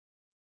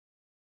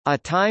A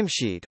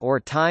timesheet or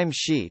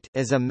timesheet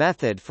is a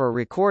method for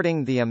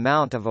recording the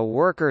amount of a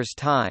worker's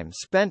time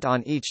spent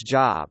on each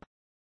job.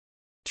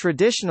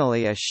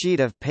 Traditionally a sheet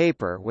of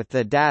paper with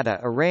the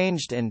data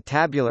arranged in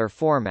tabular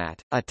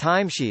format, a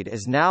timesheet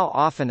is now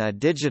often a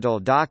digital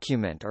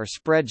document or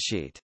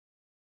spreadsheet.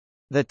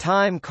 The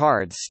time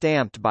cards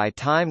stamped by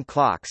time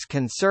clocks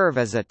can serve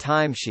as a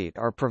timesheet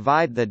or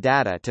provide the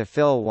data to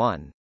fill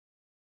one.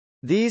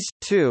 These,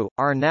 too,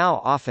 are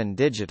now often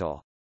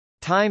digital.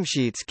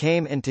 Timesheets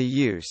came into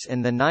use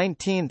in the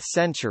 19th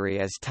century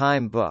as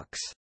time books.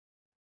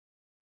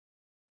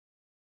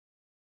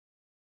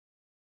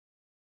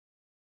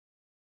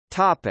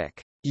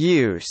 Topic: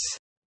 Use.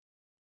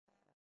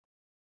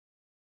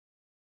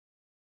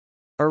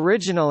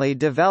 Originally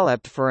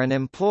developed for an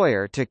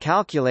employer to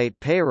calculate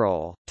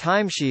payroll,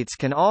 timesheets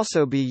can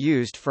also be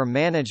used for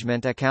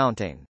management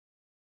accounting.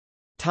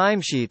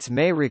 Timesheets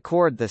may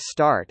record the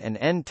start and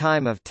end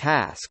time of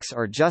tasks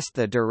or just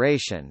the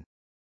duration.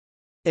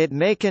 It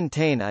may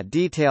contain a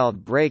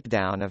detailed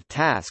breakdown of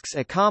tasks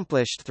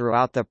accomplished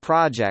throughout the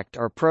project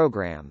or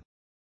program.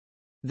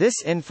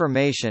 This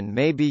information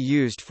may be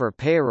used for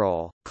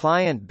payroll,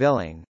 client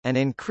billing, and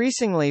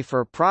increasingly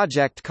for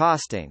project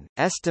costing,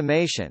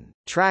 estimation,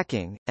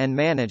 tracking, and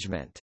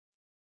management.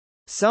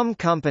 Some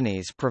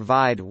companies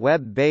provide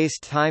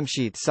web-based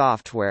timesheet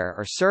software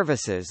or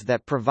services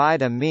that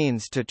provide a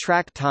means to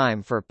track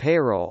time for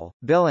payroll,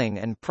 billing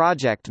and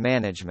project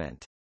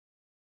management.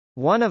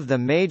 One of the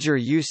major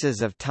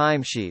uses of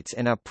timesheets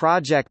in a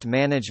project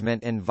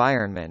management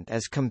environment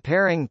is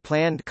comparing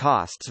planned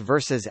costs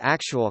versus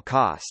actual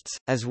costs,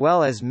 as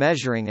well as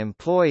measuring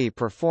employee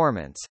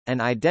performance,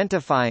 and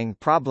identifying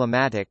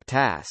problematic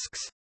tasks.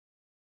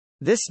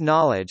 This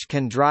knowledge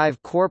can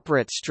drive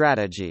corporate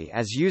strategy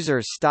as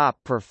users stop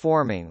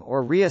performing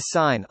or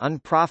reassign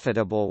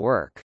unprofitable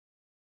work.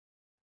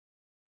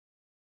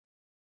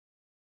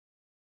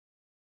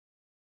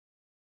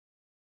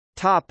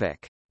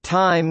 Topic: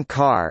 Time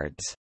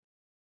cards.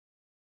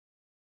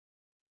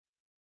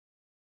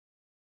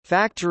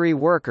 Factory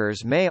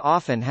workers may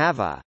often have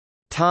a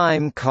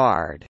time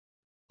card,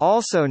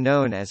 also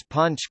known as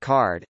punch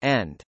card,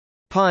 and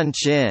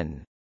punch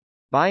in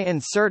by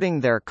inserting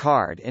their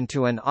card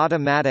into an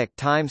automatic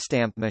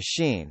timestamp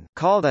machine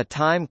called a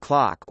time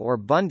clock or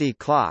Bundy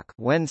clock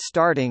when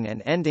starting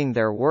and ending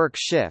their work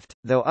shift,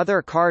 though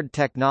other card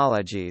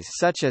technologies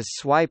such as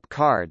swipe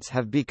cards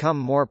have become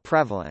more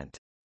prevalent.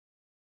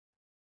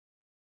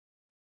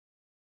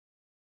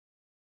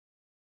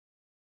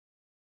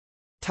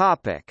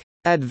 Topic: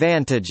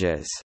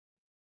 Advantages.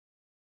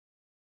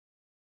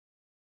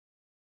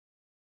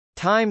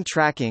 Time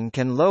tracking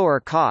can lower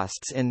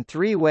costs in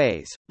three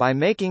ways: by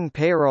making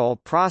payroll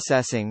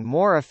processing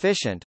more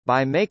efficient,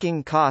 by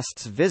making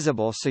costs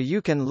visible so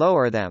you can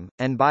lower them,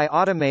 and by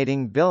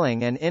automating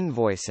billing and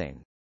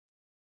invoicing.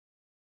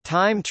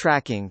 Time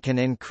tracking can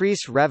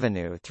increase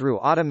revenue through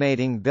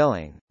automating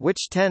billing,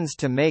 which tends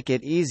to make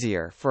it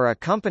easier for a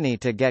company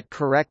to get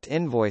correct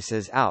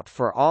invoices out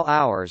for all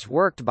hours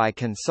worked by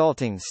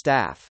consulting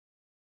staff.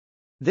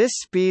 This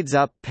speeds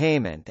up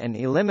payment and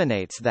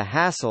eliminates the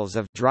hassles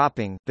of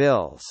dropping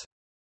bills.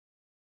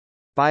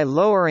 By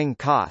lowering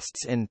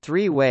costs in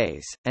three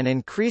ways, and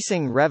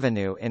increasing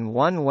revenue in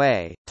one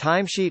way,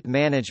 timesheet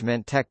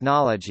management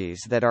technologies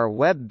that are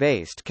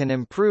web-based can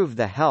improve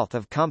the health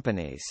of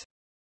companies.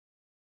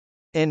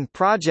 In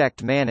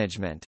project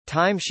management,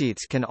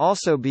 timesheets can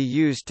also be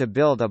used to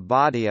build a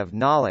body of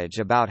knowledge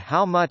about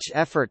how much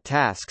effort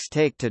tasks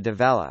take to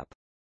develop.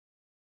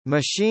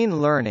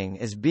 Machine learning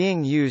is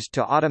being used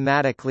to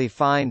automatically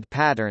find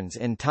patterns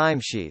in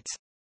timesheets,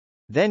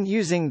 then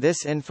using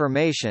this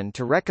information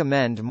to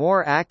recommend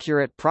more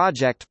accurate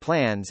project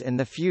plans in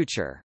the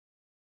future.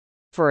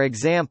 For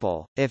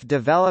example, if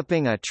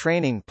developing a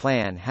training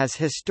plan has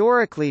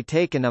historically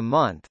taken a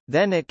month,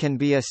 then it can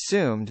be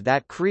assumed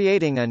that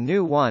creating a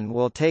new one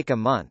will take a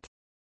month.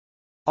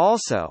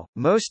 Also,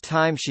 most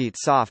timesheet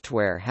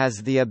software has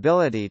the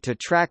ability to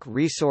track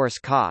resource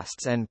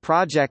costs and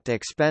project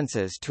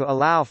expenses to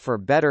allow for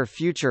better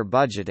future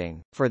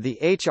budgeting. For the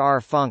HR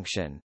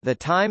function, the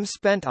time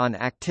spent on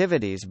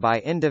activities by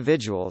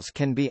individuals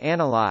can be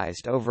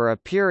analyzed over a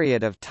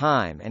period of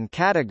time and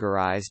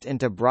categorized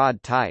into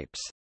broad types.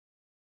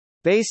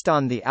 Based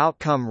on the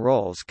outcome,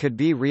 roles could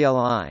be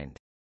realigned.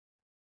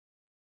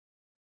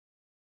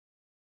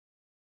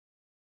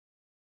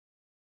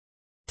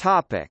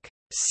 Topic: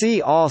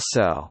 See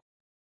also: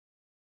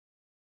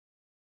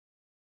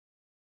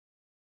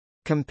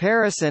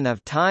 Comparison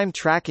of time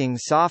tracking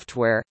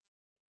software,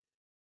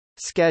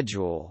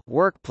 Schedule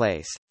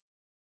workplace,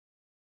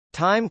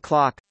 Time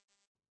clock,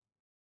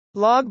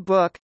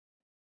 Logbook,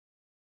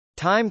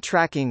 Time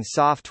tracking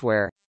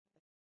software,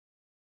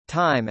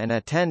 Time and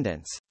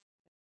attendance,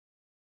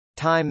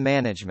 Time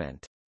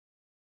management.